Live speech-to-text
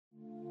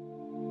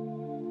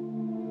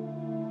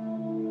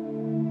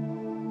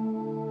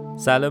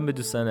سلام به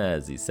دوستان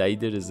عزیز،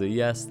 سعید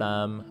رضایی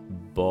هستم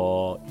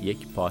با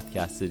یک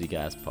پادکست دیگه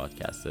از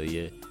پادکست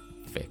های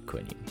فکر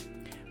کنیم.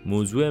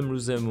 موضوع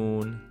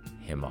امروزمون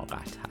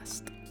حماقت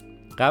هست.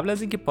 قبل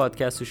از اینکه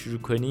پادکست رو شروع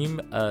کنیم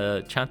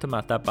چند تا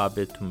مطلب باید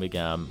بهتون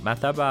بگم.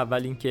 مطلب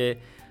اول این که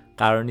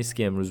قرار نیست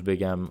که امروز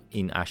بگم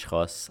این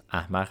اشخاص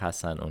احمق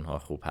هستن، اونها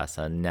خوب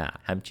هستن. نه،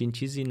 همچین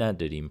چیزی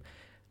نداریم.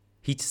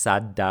 هیچ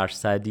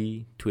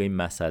 100% تو این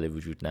مسئله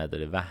وجود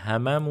نداره و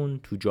هممون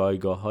تو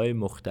جایگاه‌های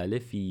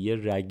مختلفی یه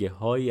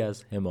رگه‌هایی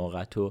از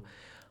حماقت رو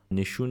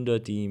نشون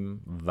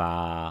دادیم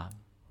و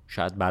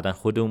شاید بعداً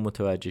خودمون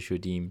متوجه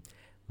شدیم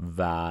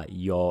و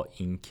یا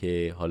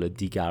اینکه حالا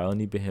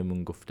دیگرانی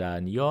بهمون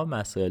گفتن یا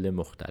مسائل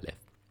مختلف.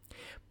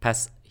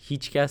 پس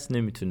هیچ کس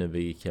نمیتونه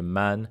بگه که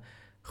من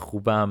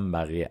خوبم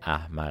بقیه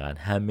احمقن.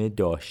 همه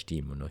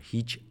داشتیم اونو.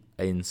 هیچ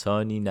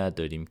انسانی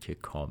نداریم که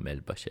کامل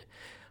باشه.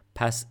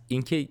 پس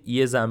اینکه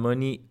یه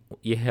زمانی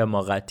یه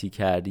حماقتی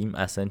کردیم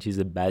اصلا چیز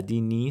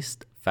بدی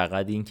نیست،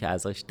 فقط این که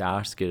ازش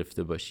درس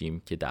گرفته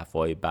باشیم که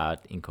دفعه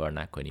بعد این کار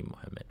نکنیم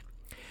مهمه.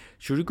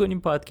 شروع کنیم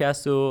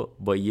پادکست رو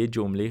با یه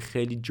جمله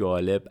خیلی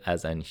جالب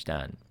از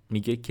انیشتین.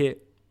 میگه که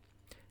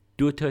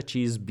 2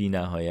 چیز بی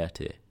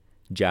نهایته: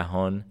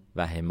 جهان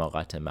و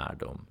حماقت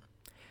مردم.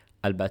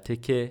 البته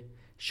که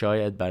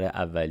شاید برای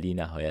اولی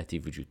نهایتی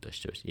وجود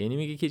داشته باشه. یعنی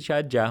میگه که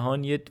شاید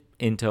جهان یه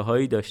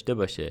انتهایی داشته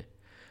باشه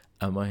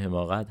اما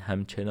حماقت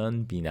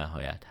همچنان بی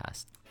نهایت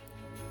هست.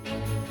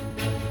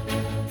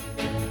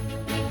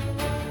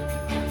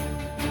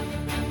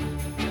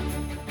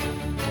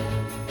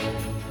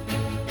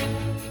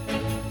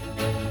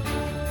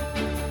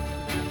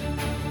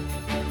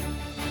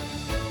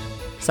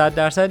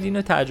 صد%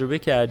 اینو تجربه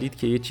کردید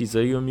که یه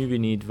چیزایی رو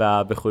میبینید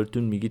و به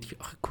خودتون میگید که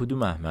آخه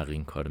کدوم احمقی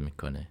این کار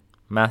میکنه.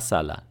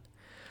 مثلا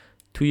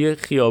توی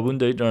خیابون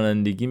دارید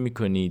رانندگی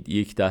میکنید،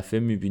 یک دفعه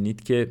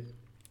میبینید که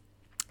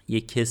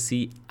یک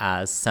کسی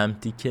از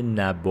سمتی که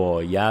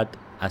نباید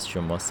از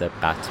شما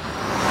سبقت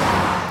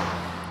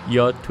میکنه،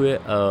 یا توی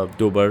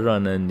دوباره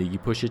رانندگی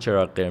پشت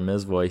چراغ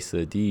قرمز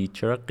وایسادی،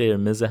 چراغ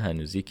قرمز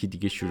هنوز یکی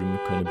دیگه شروع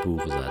میکنه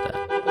بوق زدن،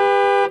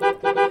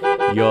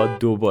 یا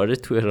دوباره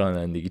توی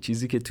رانندگی،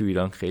 چیزی که تو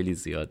ایران خیلی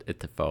زیاد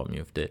اتفاق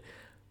میفته،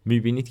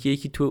 میبینید که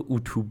یکی تو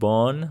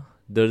اتوبان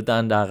داره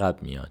دنده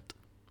عقب میاد،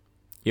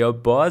 یا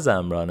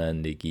بازم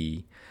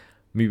رانندگی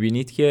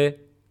میبینید که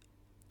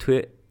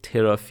توی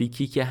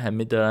ترافیکی که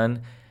همه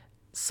دارن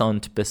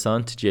سانت به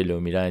سانت جلو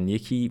میرن،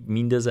 یکی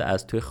میندازه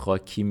از توی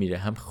خاکی میره،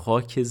 هم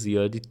خاک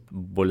زیادی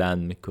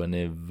بلند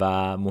میکنه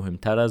و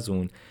مهمتر از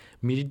اون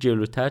میره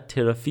جلوتر،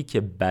 ترافیک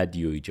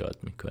بدی رو ایجاد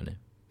میکنه.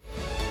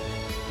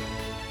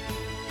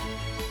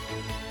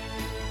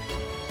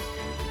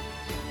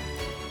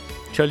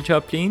 چارلی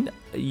چاپلین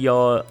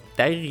یا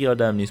دقیق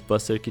یادم نیست با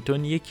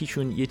سرکتون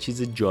یکیشون یه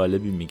چیز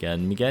جالبی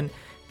میگن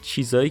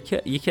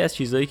یکی از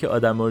چیزایی که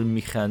آدم‌ها رو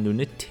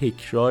میخندونه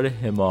تکرار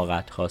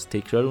حماقت هاست.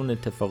 تکرار اون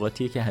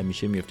اتفاقاتیه که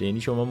همیشه میفته.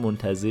 یعنی شما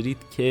منتظرید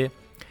که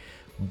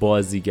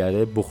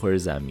بازیگره بخوره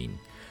زمین،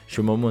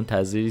 شما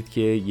منتظرید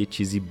که یه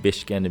چیزی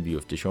بشکنه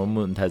بیفته، شما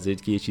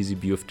منتظرید که یه چیزی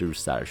بیفته رو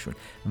سرشون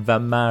و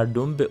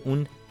مردم به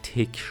اون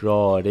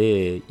تکراره،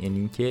 یعنی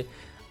اینکه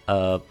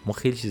ما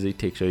خیلی چیزای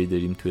تکراری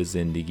داریم تو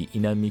زندگی،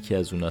 اینم یکی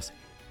از اوناست،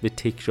 به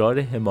تکرار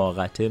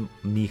حماقت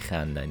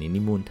میخندن، یعنی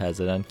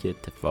منتظرن که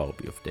اتفاق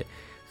بیفته.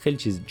 خیلی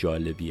چیز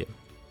جالبیه.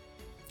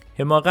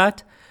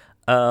 حماقت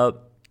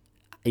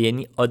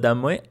یعنی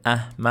آدمای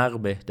احمق،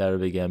 بهتر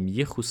بگم،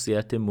 یه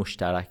خاصیت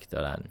مشترک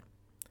دارن.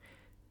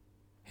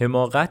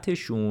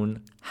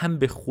 حماقتشون هم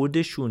به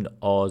خودشون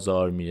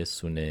آزار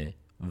میرسونه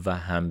و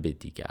هم به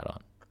دیگران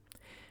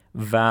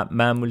و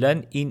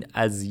معمولاً این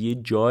از یه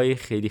جای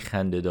خیلی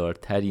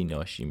خنده‌دارتری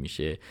ناشی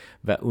میشه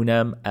و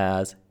اونم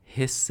از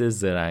حس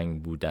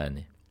زرنگ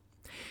بودنه.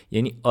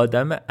 یعنی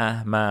آدم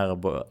احمق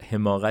با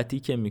حماقتی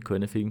که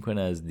میکنه فکر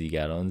میکنه از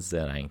دیگران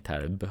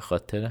زرنگ‌تره، به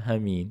خاطر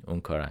همین اون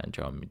کار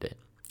انجام میده.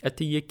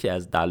 حتی یکی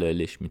از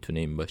دلایلش میتونه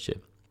این باشه.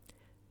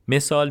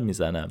 مثال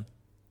میزنم،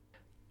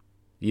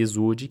 یه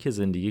زوجی که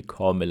زندگی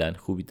کاملا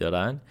خوبی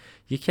دارن،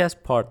 یکی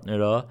از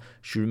پارتنرها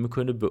شروع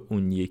میکنه به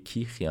اون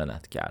یکی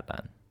خیانت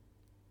کردن.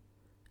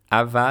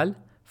 اول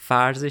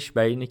فرضش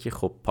بر اینه که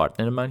خب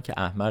پارتنر من که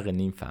احمق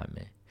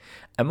نمیفهمه،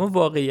 اما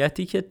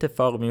واقعیتی که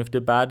اتفاق میفته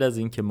بعد از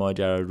اینکه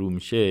ماجرا رو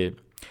میشه،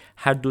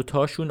 هر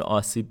دوتاشون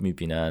آسیب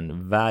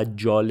میبینن و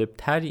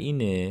جالبتر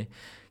اینه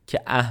که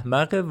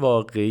احمق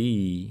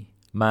واقعی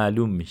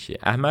معلوم میشه.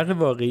 احمق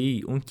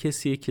واقعی اون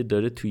کسیه که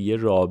داره توی یه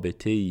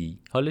رابطه‌ای،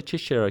 حالا چه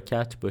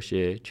شراکت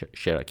باشه، چه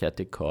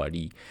شراکت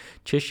کاری،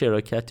 چه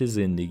شراکت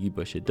زندگی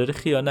باشه، داره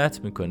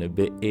خیانت میکنه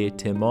به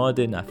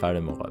اعتماد نفر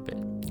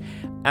مقابل،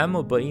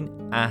 اما با این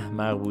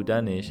احمق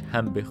بودنش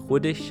هم به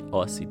خودش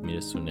آسیب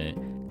میرسونه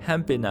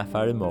هم به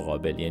نفر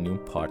مقابل، یعنی اون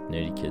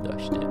پارتنری که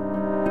داشته.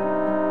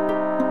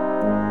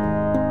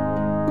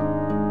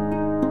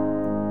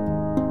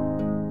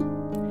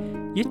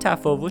 یه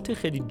تفاوت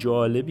خیلی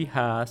جالبی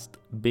هست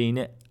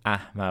بین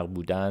احمق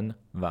بودن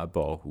و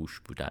باهوش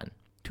بودن.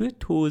 توی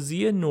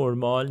توزیع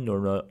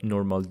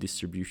نورمال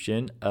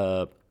دیستریبیوشن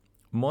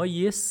ما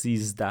یه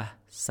 13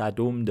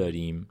 صدم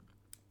داریم.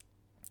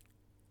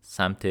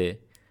 سمت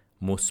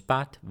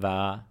مثبت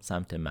و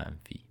سمت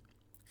منفی.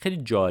 خیلی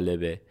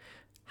جالبه،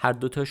 هر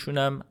دوتاشون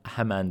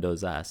هم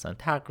اندازه هستن،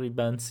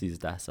 تقریبا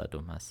 13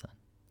 صدم هستن.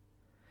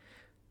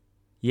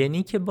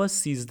 یعنی که با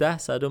 13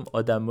 صدم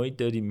آدمایی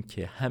داریم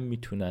که هم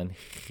میتونن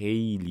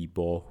خیلی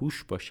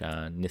باهوش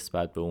باشن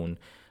نسبت به اون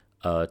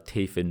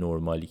طیف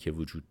نرمالی که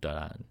وجود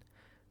دارن،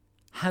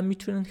 هم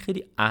میتونن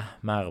خیلی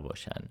احمق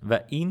باشن و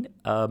این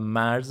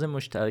مرز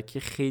مشترک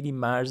خیلی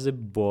مرز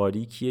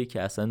باریکیه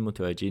که اصلا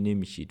متوجه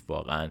نمیشید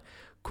واقعا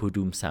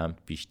کدوم سمت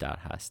بیشتر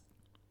هست.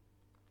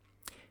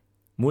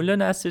 مولا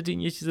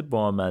نصرالدین یه چیز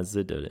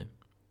بامزه داره.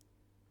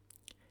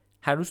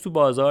 هر روز تو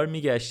بازار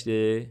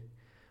میگشته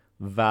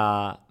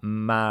و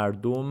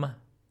مردم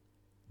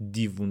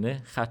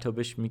دیوونه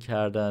خطابش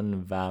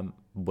میکردن و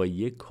با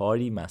یه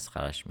کاری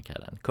مسخرش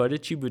میکردن. کار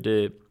چی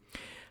بوده؟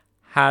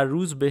 هر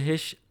روز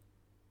بهش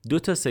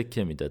 2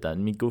 سکه میدادن،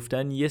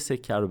 میگفتن یه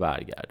سکه رو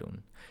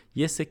برگردون،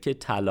 یه سکه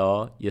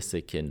طلا، یه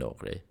سکه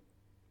نقره.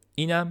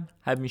 اینم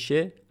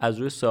همیشه از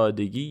روی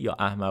سادگی یا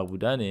احمق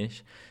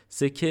بودنش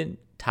سکه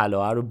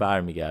طلا رو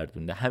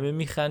برمیگردونده. همه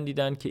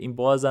میخندیدن که این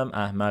بازم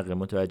احمقه،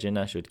 متوجه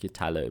نشد که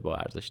طلا با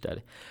ارزش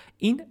داره.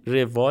 این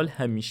روال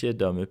همیشه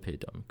ادامه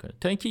پیدا میکنه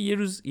تا اینکه یه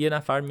روز یه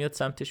نفر میاد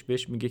سمتش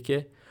بهش میگه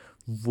که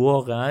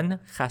واقعا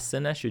خسته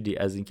نشدی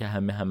از اینکه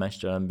همش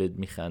دارن بهت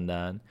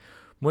میخندن؟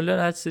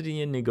 مولا نصرالدین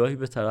یه نگاهی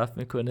به طرف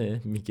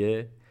میکنه،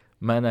 میگه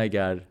من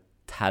اگر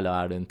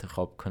طلا رو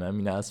انتخاب کنم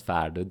این از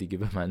فردا دیگه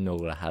به من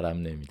نقره حرم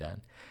نمیدن.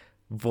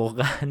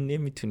 واقعا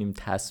نمیتونیم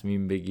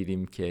تصمیم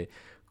بگیریم که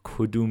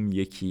کدوم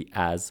یکی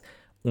از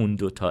اون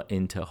 2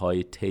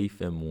 انتهای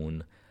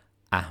طیفمون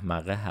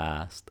احمقه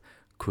هست،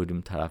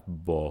 کدوم طرف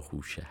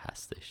باهوشه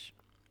هستش.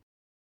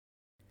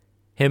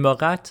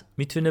 حماقت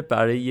میتونه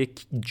برای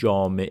یک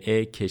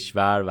جامعه،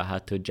 کشور و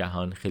حتی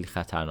جهان خیلی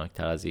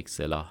خطرناکتر از یک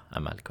سلاح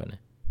عمل کنه.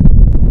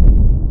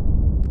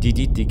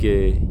 دیدید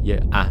دیگه،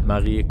 یه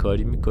احمقی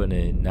کاری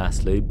میکنه،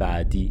 نسل‌های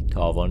بعدی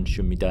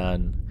تاوانشو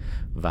میدن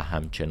و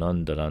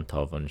همچنان دارن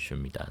تاوانشو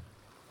میدن.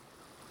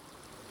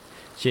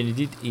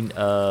 شنیدید این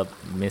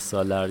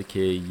مثال که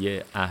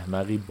یه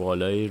احمقی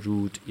بالای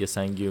رود یه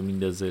سنگی رو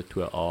میندازه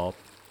تو آب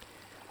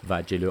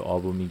و جلو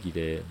آبو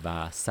میگیره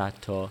و 100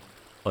 تا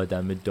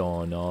آدم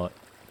دانا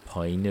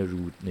پایین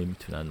رود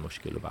نمیتونن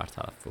مشکل رو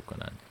برطرف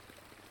بکنن.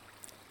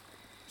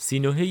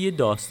 سینوحه یه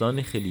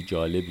داستان خیلی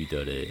جالبی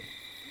داره.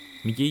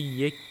 میگه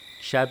یک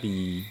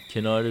شبی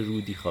کنار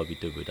رودی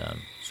خوابیده بودم.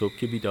 صبح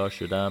که بیدار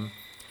شدم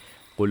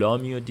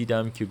غلامی رو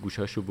دیدم که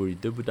گوشاشو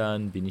بریده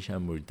بودن،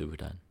 بینیشم بریده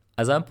بودن.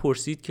 ازم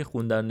پرسید که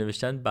خوندن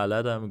نوشتن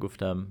بلدم؟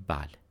 گفتم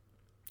بله.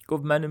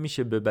 گفت منو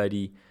میشه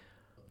ببری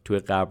توی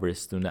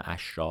قبرستون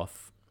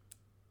اشراف؟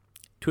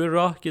 توی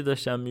راه که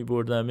داشتم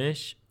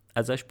میبردمش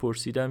ازش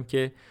پرسیدم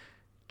که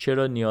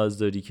چرا نیاز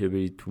داری که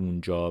بری تو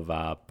اونجا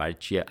و برای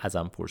چی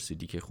ازم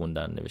پرسیدی که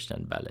خوندن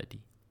نوشتن بلدی؟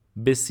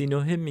 به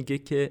سینوحه میگه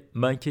که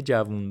من که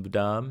جوون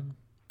بودم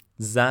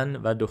زن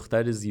و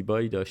دختر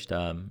زیبایی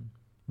داشتم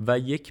و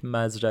یک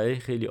مزرعه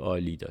خیلی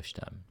عالی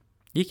داشتم.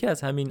 یکی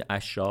از همین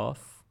اشراف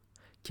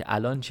که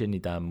الان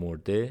شنیدم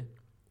مرده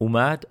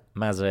اومد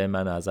مزرعه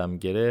من ازم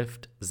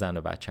گرفت، زن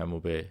و بچه‌مو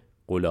به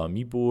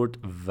غلامی برد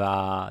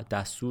و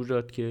دستور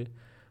داد که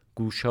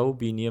گوشا و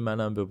بینی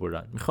منم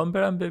ببرن. میخوام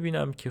برم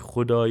ببینم که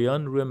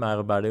خدایان روی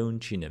مقبره اون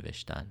چی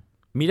نوشتن.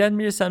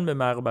 میرسن به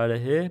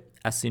مقبره،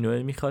 از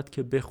سینوحه میخواد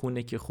که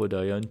بخونه که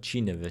خدایان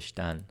چی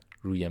نوشتن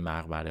روی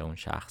مقبره اون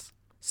شخص.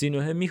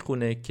 سینوحه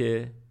میخونه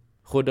که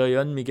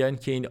خدایان میگن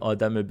که این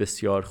آدم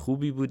بسیار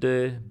خوبی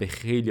بوده، به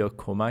خیلیا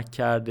کمک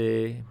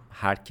کرده،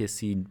 هر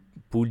کسی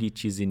پولی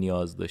چیزی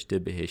نیاز داشته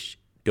بهش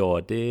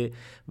داده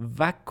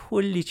و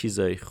کلی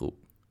چیزای خوب.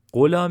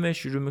 غلامه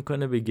شروع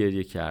میکنه به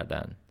گریه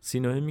کردن.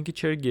 سینوحه میگه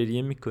چرا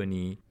گریه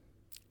میکنی؟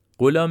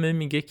 غلامه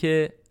میگه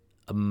که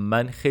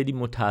من خیلی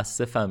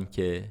متاسفم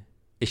که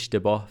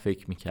اشتباه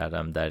فکر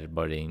میکردم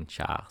درباره این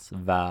شخص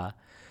و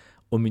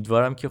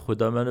امیدوارم که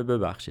خدا منو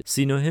ببخشه.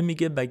 سینوحه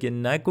میگه مگه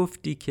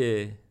نگفتی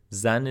که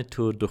زن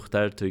تو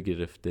دختر تو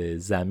گرفته،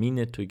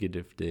 زمین تو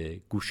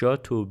گرفته، گوشا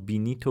تو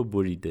بینی تو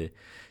بریده،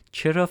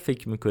 چرا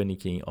فکر میکنی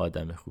که این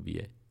آدم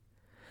خوبیه؟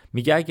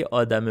 میگه اگه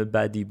آدم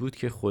بدی بود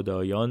که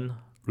خدایان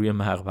روی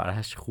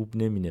مقبرهش خوب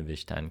نمی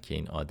نوشتن که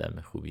این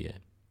آدم خوبیه.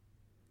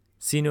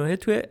 سینوحه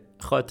توی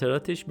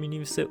خاطراتش می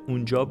نویسه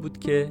اونجا بود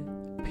که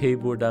پی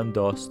بردم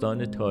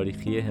داستان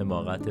تاریخی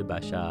حماقت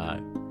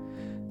بشر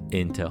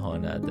انتها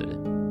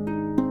نداره.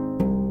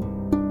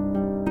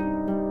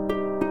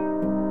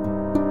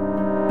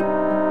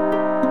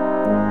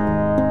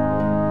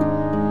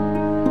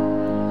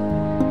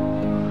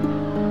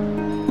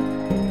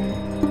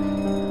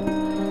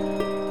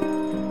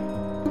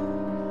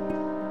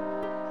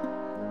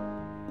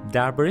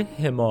 درباره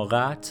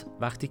حماقت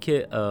وقتی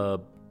که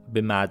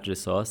به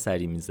مدرسه ها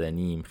سری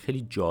میزنیم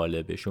خیلی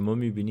جالبه. شما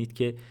میبینید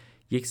که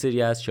یک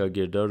سری از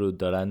شاگردا رو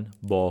دارن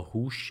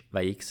باهوش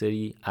و یک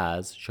سری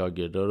از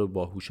شاگردا رو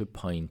باهوش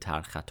پایین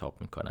تر خطاب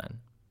میکنن.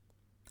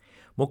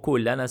 ما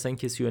کلن اصلا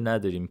کسی رو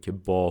نداریم که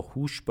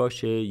باهوش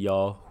باشه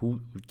یا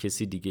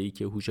کسی دیگه ای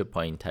که هوش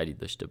پایین تری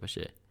داشته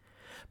باشه.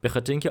 به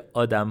خاطر اینکه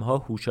آدم‌ها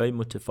هوش‌های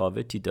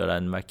متفاوتی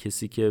دارن و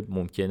کسی که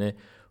ممکنه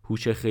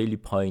هوش خیلی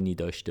پایینی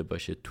داشته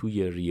باشه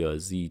توی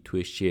ریاضی،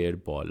 توی شعر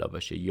بالا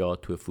باشه، یا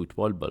توی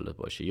فوتبال بالا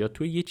باشه، یا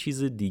توی یه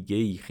چیز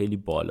دیگه‌ای خیلی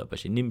بالا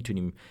باشه،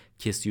 نمیتونیم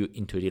کسی رو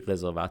اینطوری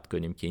قضاوت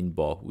کنیم که این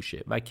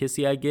باهوشه. و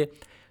کسی اگه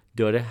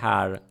داره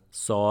هر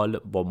سال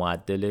با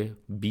معدل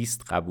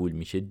 20 قبول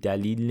میشه،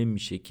 دلیل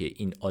نمیشه که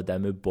این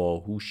آدم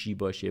باهوشی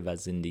باشه و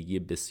زندگی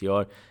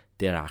بسیار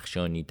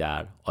درخشانی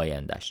در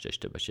آیندهش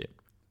داشته باشه.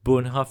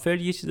 بونهافر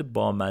یه چیز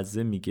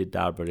بامزه میگه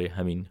درباره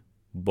همین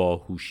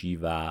باهوشی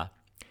و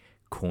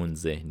کن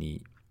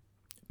ذهنی.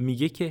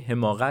 میگه که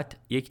حماقت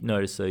یک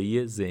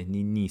نارسایی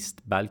ذهنی نیست،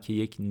 بلکه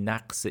یک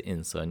نقص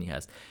انسانی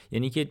هست.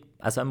 یعنی که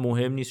اصلا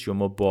مهم نیست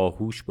شما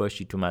باهوش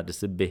باشی، تو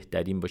مدرسه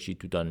بهترین باشی،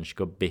 تو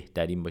دانشگاه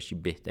بهترین باشی،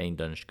 بهترین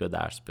دانشگاه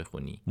درس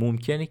بخونی.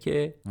 ممکنه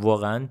که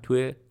واقعا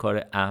توی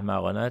کار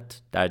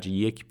احمقانت درجه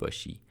 1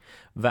 باشی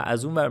و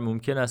از اون ور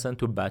ممکن اصلا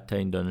تو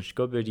بدترین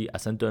دانشگاه بری،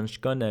 اصلا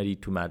دانشگاه نری،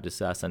 تو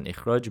مدرسه اصلا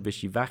اخراج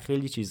بشی و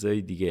خیلی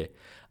چیزهای دیگه،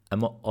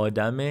 اما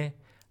آدم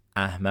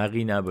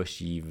احمقی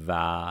نباشی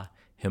و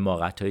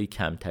حماقت‌های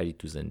کمتری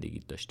تو زندگی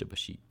داشته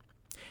باشی.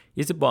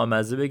 یه چیز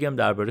بامزه بگم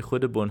درباره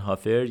خود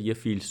بونهافر. یه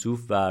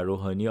فیلسوف و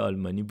روحانی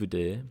آلمانی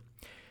بوده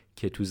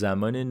که تو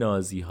زمان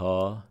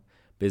نازی‌ها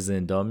به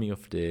زندان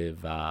میفته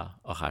و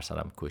آخر سر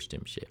هم کشته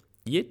میشه.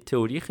 یه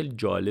تئوری خیلی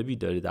جالبی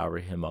داره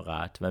درباره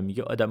حماقت و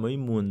میگه آدمای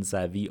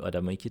منزوی،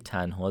 آدمایی که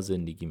تنها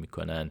زندگی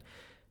میکنن،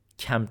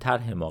 کمتر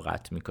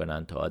حماقت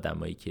میکنن تا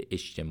آدمایی که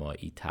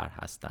اجتماعی تر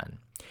هستن.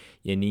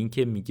 یعنی این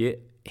که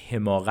میگه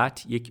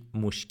حماقت یک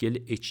مشکل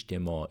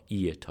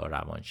اجتماعی تا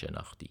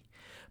روانشناختی.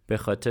 به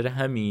خاطر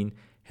همین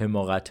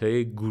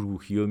حماقت‌های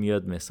گروهی رو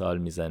میاد مثال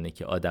میزنه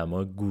که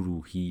آدم‌ها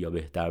گروهی، یا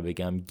بهتر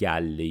بگم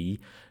گله‌ای،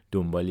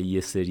 دنبال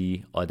یه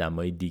سری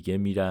آدمای دیگه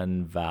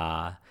میرن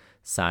و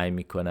سعی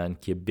میکنن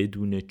که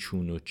بدون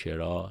چون و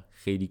چرا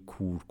خیلی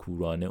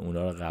کورکورانه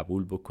اونا رو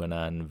قبول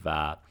بکنن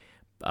و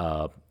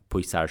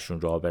پای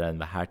سرشون راه برن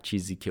و هر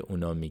چیزی که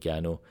اونا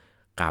میگن رو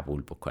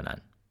قبول بکنن.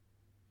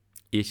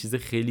 یه چیز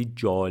خیلی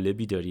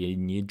جالبی داره،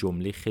 یعنی یه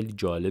جمله خیلی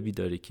جالبی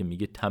داره که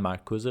میگه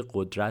تمرکز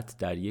قدرت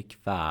در یک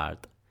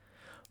فرد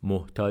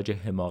محتاج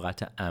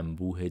حماقت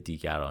انبوه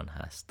دیگران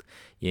هست.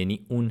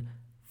 یعنی اون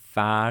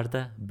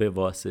فرد به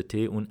واسطه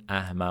اون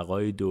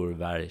احمقای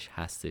دورورش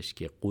هستش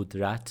که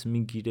قدرت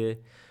میگیره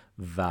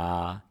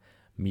و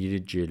میره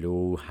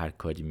جلو هر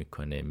کاری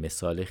میکنه.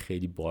 مثال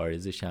خیلی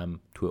بارزش هم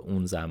تو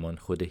اون زمان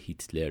خود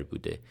هیتلر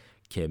بوده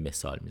که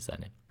مثال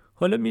میزنه.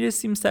 حالا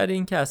میرسیم سر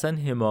این که اصلا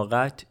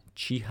حماقت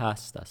چی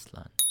هست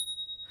اصلا.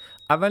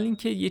 اول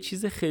اینکه یه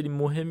چیز خیلی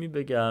مهمی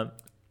بگم،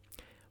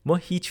 ما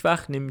هیچ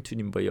وقت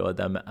نمیتونیم با یه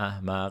آدم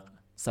احمق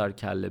سر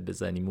کله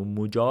بزنیم و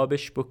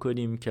مجابش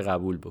بکنیم که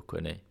قبول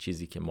بکنه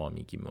چیزی که ما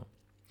میگیم.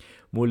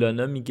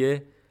 مولانا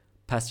میگه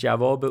پس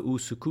جواب او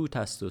سکوت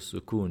است و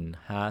سکون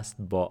هست،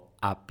 با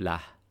ابله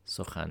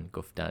سخن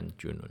گفتن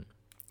جنون.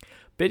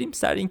 بریم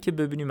سر این که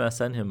ببینیم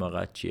اصلا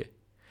حماقت چیه.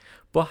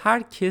 با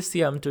هر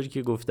کسی همونطوری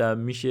که گفتم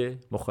میشه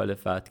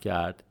مخالفت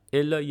کرد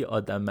الا یه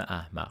آدم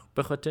احمق،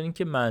 به خاطر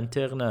اینکه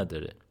منطق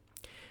نداره،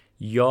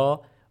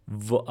 یا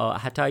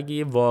حتی اگه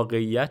یه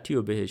واقعیتی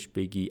رو بهش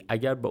بگی،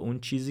 اگر با اون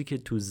چیزی که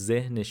تو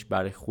ذهنش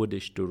برای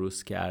خودش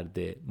درست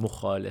کرده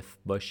مخالف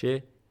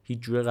باشه، هیچ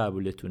جور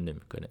قبولتون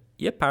نمیکنه.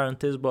 یه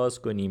پرانتز باز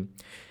کنیم.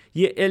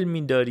 یه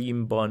علمی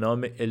داریم با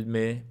نام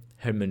علم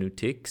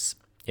هرمنوتیکس،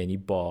 یعنی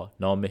با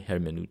نام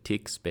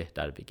هرمنوتیکس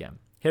بهتر بگم.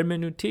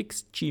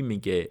 هرمنوتیکس چی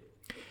میگه؟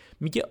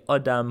 میگه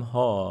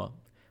آدم‌ها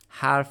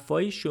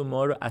حرفای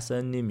شما رو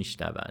اصلا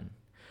نمیشنون.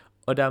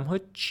 آدم‌ها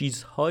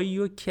چیزهایی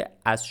رو که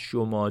از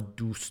شما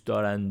دوست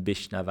دارن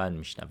بشنون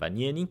میشنون.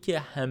 یعنی که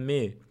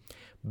همه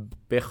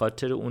به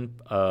خاطر اون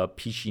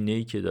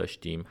پیشینه‌ای که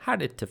داشتیم، هر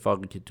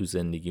اتفاقی که تو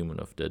زندگیمون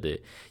افتاده،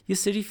 یه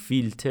سری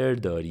فیلتر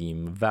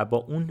داریم و با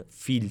اون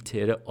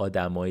فیلتر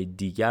آدمای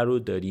دیگر رو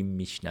داریم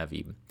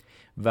میشنویم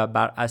و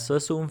بر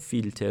اساس اون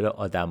فیلتر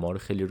آدما رو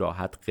خیلی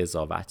راحت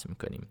قضاوت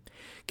میکنیم.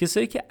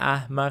 کسایی که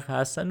احمق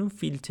هستن اون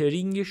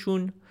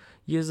فیلترینگشون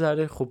یه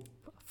ذره خب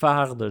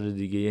فرق داره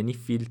دیگه، یعنی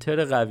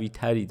فیلتر قوی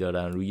تری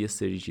دارن روی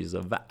سری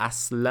چیزا و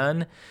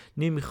اصلا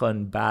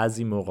نمیخوان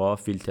بعضی موقع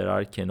فیلترها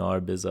رو کنار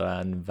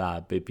بذارن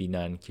و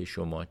ببینن که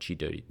شما چی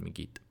دارید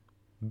میگید.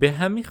 به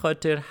همین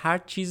خاطر هر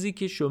چیزی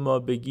که شما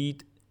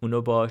بگید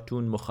اونا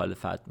باهاتون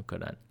مخالفت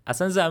میکنن.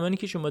 اصلا زمانی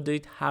که شما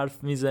دارید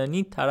حرف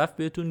میزنید طرف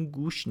بهتون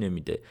گوش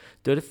نمیده،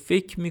 داره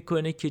فکر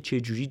میکنه که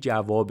چجوری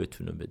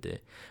جوابتون رو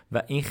بده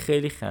و این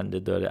خیلی خنده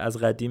داره. از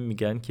قدیم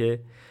میگن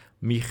که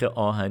میخ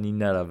آهنی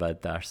نرود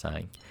در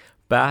سنگ.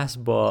 بحث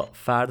با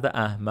فرد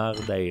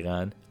احمق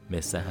دقیقاً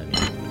مثل همین.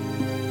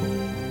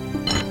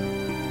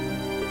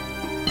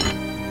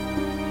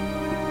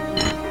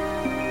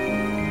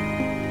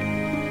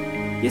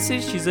 یه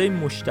سری چیزای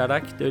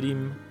مشترک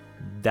داریم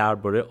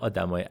درباره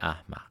آدمای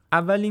احمق.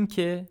 اول این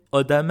که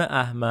آدم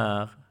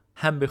احمق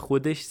هم به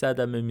خودش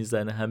صدمه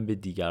میزنه هم به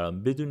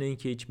دیگران بدون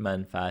اینکه هیچ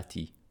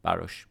منفعتی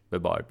براش به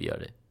بار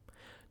بیاره.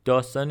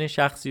 داستان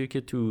شخصی رو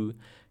که تو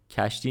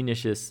کشتی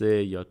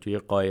نشسته یا توی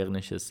قایق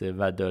نشسته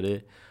و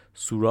داره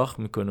سوراخ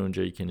میکنه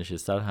اونجایی که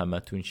نشسته.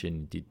 همتون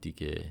شنیدید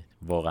دیگه،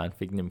 واقعا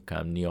فکر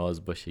نمیکنم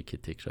نیاز باشه که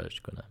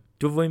تکرارش کنم.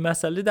 دومین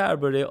مسئله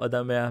درباره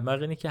آدمای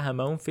احمق اینه که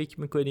هممون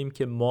فکر میکنیم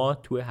که ما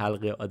توی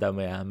حلقه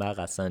آدمای احمق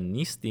اصلا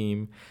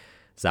نیستیم.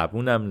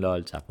 زبونم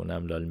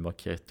لال ما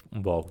که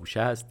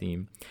باهوشه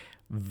هستیم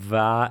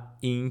و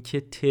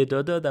اینکه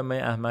تعداد آدمای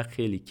احمق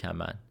خیلی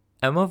کمن.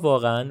 اما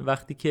واقعا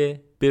وقتی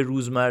که به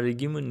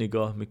روزمرگیمون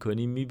نگاه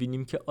میکنیم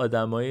میبینیم که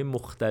آدمای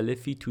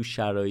مختلفی تو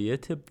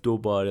شرایط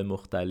دوباره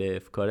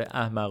مختلف کار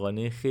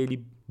احمقانه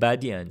خیلی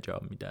بدی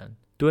انجام میدن.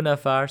 2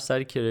 نفر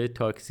سر کرایه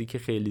تاکسی که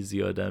خیلی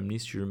زیادم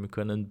نیست شروع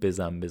میکنن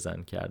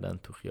بزن کردن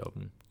تو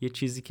خیابون، یه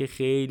چیزی که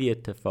خیلی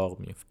اتفاق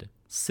میفته.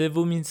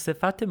 سومین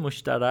صفت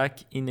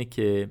مشترک اینه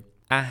که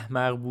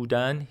احمق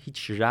بودن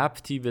هیچ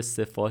ربطی به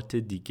صفات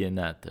دیگه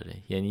نداره.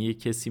 یعنی یه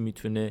کسی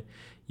میتونه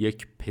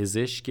یک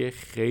پزشک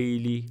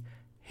خیلی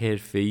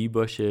حرفه‌ای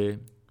باشه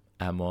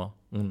اما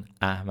اون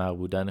احمق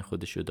بودن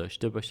خودشو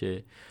داشته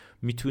باشه،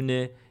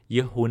 میتونه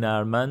یه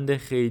هنرمند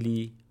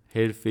خیلی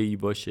حرفه‌ای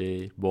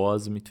باشه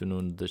باز میتونه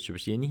اون داشته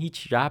باشه. یعنی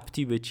هیچ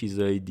ربطی به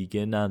چیزای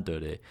دیگه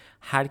نداره.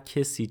 هر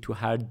کسی تو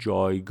هر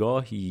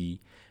جایگاهی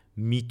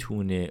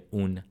میتونه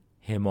اون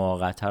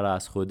حماقت رو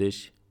از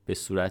خودش به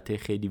صورت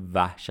خیلی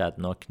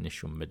وحشتناک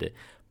نشون بده.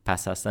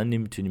 پس اصلا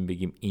نمیتونیم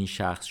بگیم این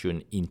شخص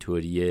چون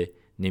اینطوریه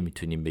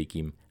نمیتونیم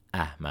بگیم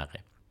احمقه.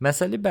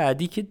 مسئله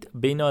بعدی که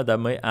بین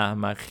آدمای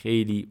احمق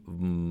خیلی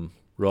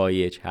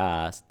رایج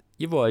هست،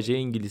 یه واژه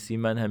انگلیسی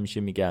من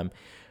همیشه میگم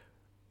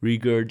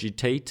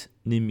regurgitate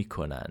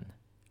نمی‌کنن.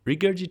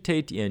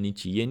 regurgitate یعنی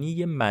چی؟ یعنی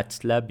یه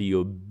مطلبی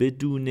رو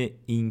بدون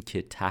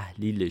اینکه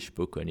تحلیلش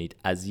بکنید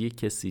از یه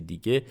کسی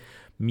دیگه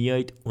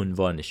میایید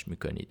عنوانش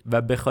میکنید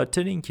و به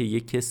خاطر اینکه یه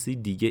کسی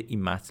دیگه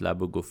این مطلب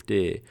رو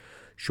گفته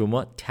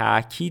شما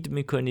تأکید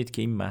میکنید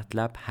که این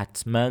مطلب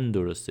حتما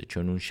درسته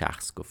چون اون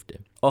شخص گفته.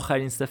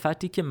 آخرین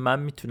صفتی که من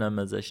میتونم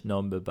ازش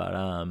نام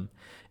ببرم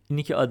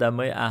اینی که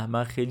آدمای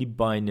احمق خیلی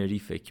باینری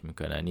فکر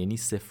میکنن، یعنی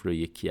 0 و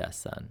 1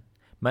 هستن.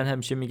 من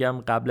همیشه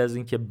میگم قبل از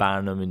اینکه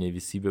برنامه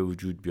نویسی به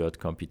وجود بیاد،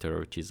 کامپیوتر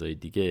و چیزای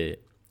دیگه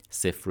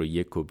 0 و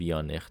 1 رو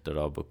بیان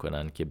اختراع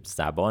بکنن که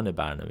زبان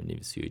برنامه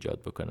نویسی رو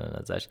ایجاد بکنن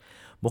ازش،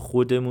 ما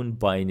خودمون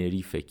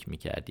باینری فکر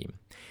میکردیم.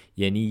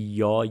 یعنی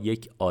یا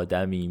یک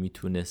آدمی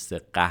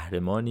میتونسته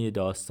قهرمانی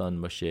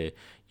داستان باشه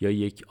یا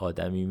یک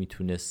آدمی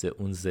میتونسته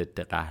اون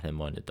ضد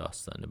قهرمان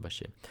داستانه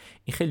باشه.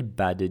 این خیلی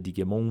بده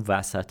دیگه، ما اون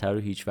وسط رو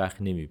هیچ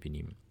وقت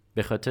نمیبینیم.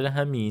 به خاطر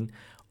همین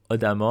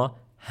آدما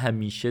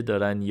همیشه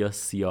دارن یا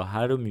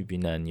سیاه رو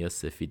میبینن یا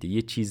سفیده.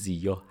 یه چیزی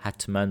یا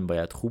حتما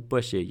باید خوب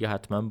باشه یا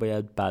حتما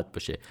باید بد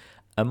باشه،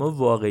 اما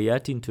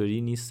واقعیت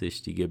اینطوری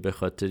نیستش دیگه. به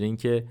خاطر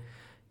اینکه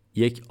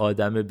یک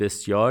آدم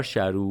بسیار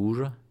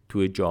شرور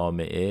توی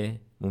جامعه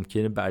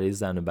ممکنه برای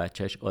زن و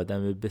بچهش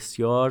آدم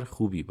بسیار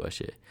خوبی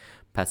باشه.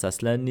 پس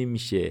اصلا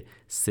نمیشه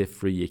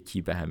 0 و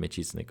 1 به همه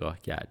چیز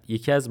نگاه کرد.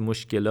 یکی از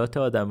مشکلات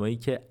آدمایی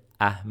که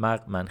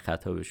احمق من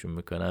خطابشون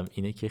میکنم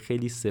اینه که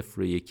خیلی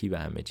 0 و 1 به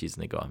همه چیز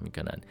نگاه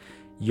میکنن،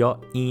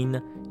 یا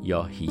این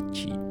یا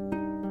هیچی.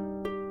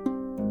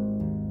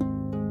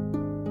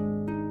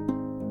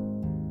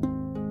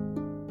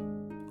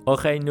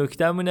 آخرین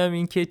نکته‌مونم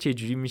این که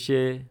چجوری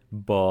میشه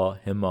با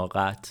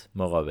حماقت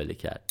مقابله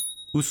کرد.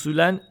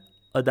 اصولاً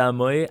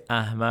آدمای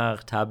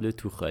احمق طبل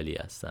تو خالی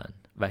هستن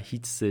و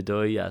هیچ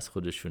صدایی از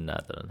خودشون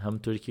ندارن.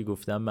 همونطوری که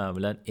گفتم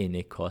معمولاً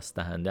انعکاس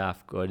دهنده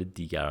افکار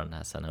دیگران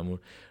هستن، همون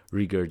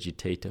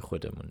ریگرجیتیت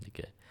خودمون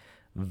دیگه.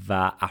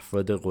 و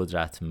افراد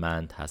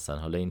قدرتمند هستن.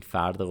 حالا این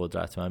فرد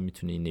قدرتمند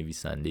میتونه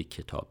نویسنده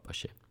کتاب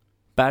باشه.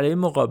 برای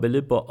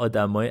مقابله با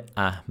آدمای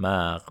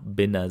احمق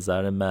به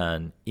نظر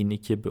من اینه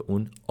که به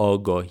اون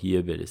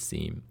آگاهی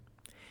برسیم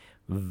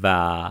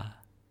و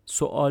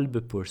سوال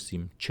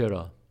بپرسیم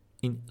چرا.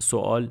 این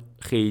سوال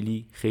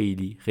خیلی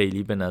خیلی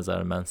خیلی به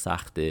نظر من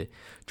سخته،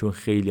 چون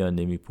خیلی ها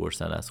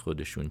نمیپرسن از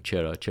خودشون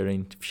چرا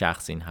این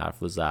شخص این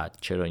حرفو زد،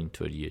 چرا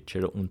اینطوریه،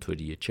 چرا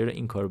اونطوریه، چرا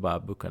این کارو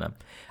باید بکنم.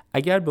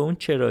 اگر به اون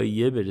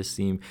چراییه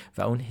برسیم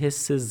و اون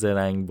حس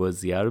زرنگ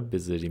بازیه رو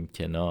بذاریم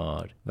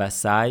کنار و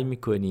سعی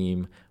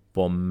میکنیم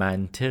با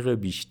منطق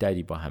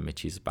بیشتری با همه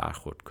چیز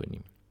برخورد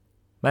کنیم.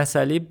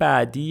 مسئله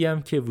بعدی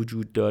هم که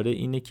وجود داره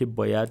اینه که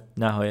باید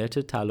نهایت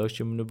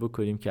تلاشمون رو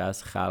بکنیم که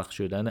از خلق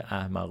شدن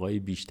احمقای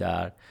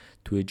بیشتر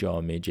توی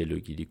جامعه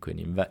جلوگیری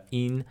کنیم و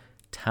این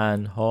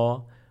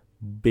تنها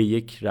به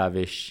یک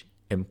روش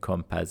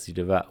امکان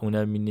پذیره و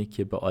اونم اینه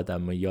که به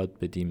آدم‌ها یاد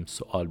بدیم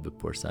سوال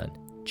بپرسن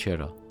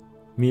چرا.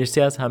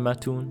 مرسی از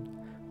همتون،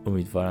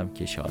 امیدوارم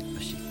که شاد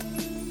باشید.